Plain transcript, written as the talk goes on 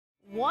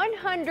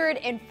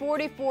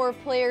144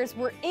 players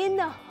were in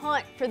the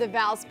hunt for the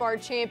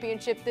Valspar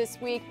Championship this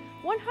week.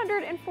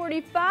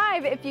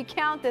 145 if you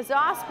count this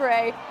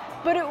Osprey,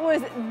 but it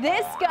was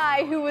this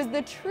guy who was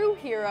the true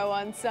hero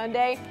on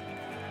Sunday.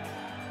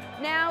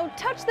 Now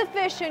touch the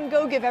fish and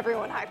go give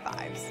everyone high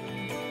fives.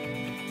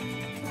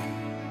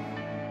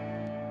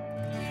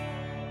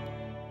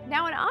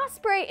 Now, an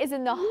osprey is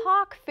in the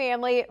hawk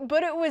family,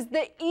 but it was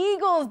the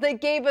eagles that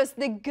gave us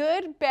the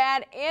good,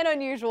 bad, and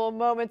unusual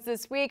moments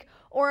this week,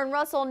 or in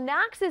Russell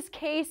Knox's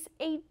case,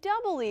 a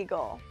double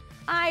eagle.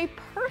 I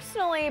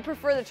personally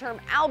prefer the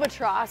term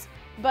albatross,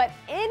 but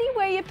any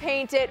way you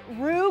paint it,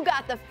 Rue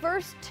got the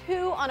first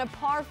two on a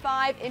par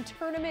 5 in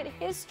tournament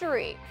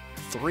history.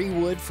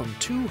 3-wood from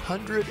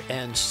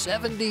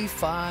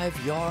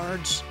 275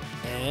 yards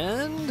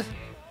and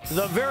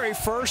the very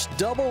first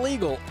double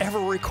eagle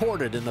ever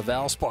recorded in the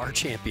Valspar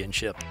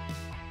Championship.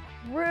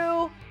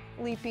 Rue,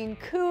 Leaping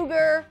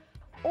Cougar,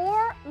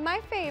 or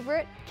my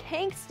favorite,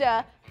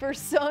 Kanksta for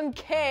Sung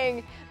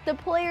Kang. The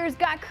players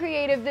got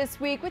creative this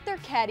week with their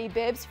caddy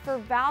bibs for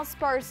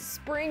Valspar's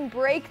spring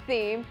break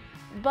theme,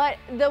 but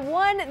the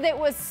one that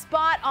was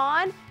spot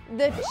on,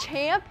 the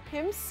champ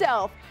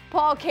himself,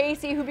 Paul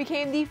Casey, who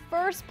became the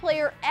first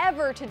player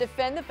ever to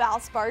defend the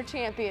Valspar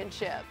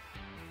Championship.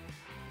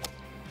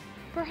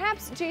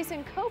 Perhaps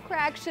Jason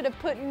Kokrak should have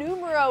put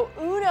numero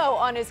uno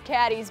on his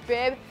caddy's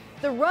bib.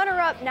 The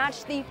runner-up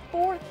notched the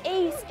 4th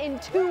ace in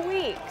 2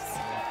 weeks.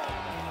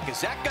 Is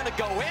that gonna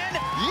go in?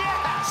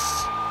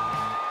 Yes!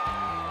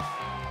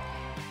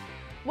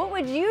 What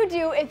would you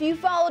do if you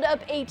followed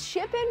up a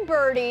chip and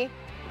birdie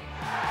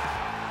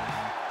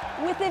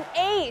with an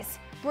ace?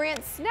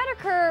 Brant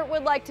Snedeker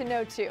would like to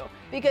know too,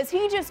 because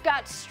he just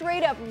got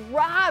straight up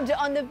robbed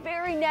on the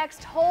very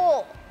next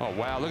hole. Oh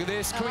wow, look at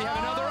this. Can we have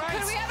another ace?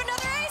 Could we have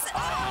another ace?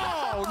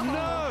 Oh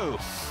no!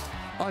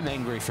 I'm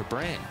angry for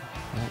Brant.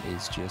 That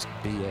is just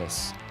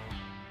BS.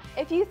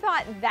 If you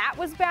thought that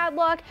was bad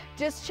luck,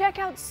 just check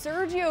out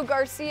Sergio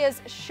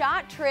Garcia's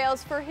shot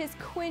trails for his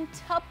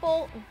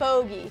quintuple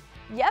bogey.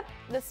 Yep,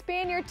 the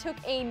Spaniard took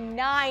a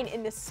 9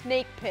 in the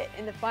snake pit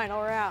in the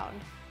final round.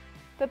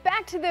 But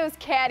back to those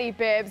caddy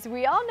bibs,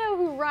 we all know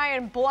who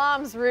Ryan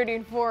Blom's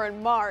rooting for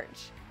in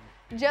March.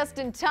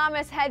 Justin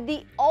Thomas had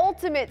the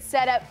ultimate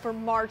setup for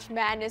March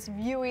Madness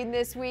viewing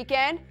this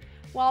weekend,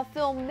 while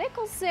Phil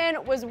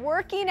Mickelson was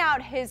working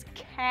out his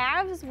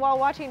calves while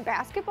watching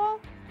basketball.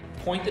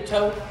 Point the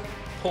toe,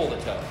 pull the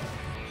toe.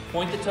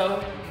 Point the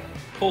toe,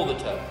 pull the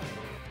toe.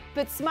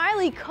 But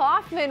Smiley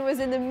Kaufman was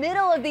in the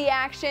middle of the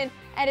action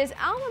at his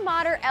alma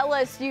mater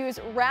LSU's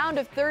round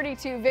of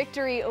 32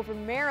 victory over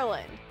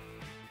Maryland.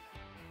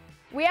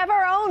 We have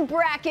our own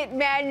bracket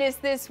madness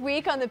this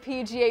week on the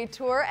PGA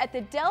Tour at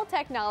the Dell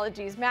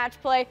Technologies Match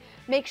Play.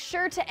 Make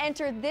sure to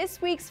enter this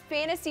week's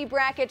Fantasy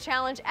Bracket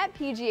Challenge at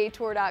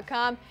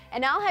PGATour.com,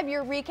 and I'll have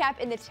your recap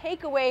in the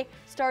takeaway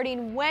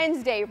starting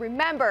Wednesday.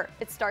 Remember,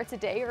 it starts a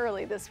day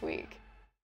early this week.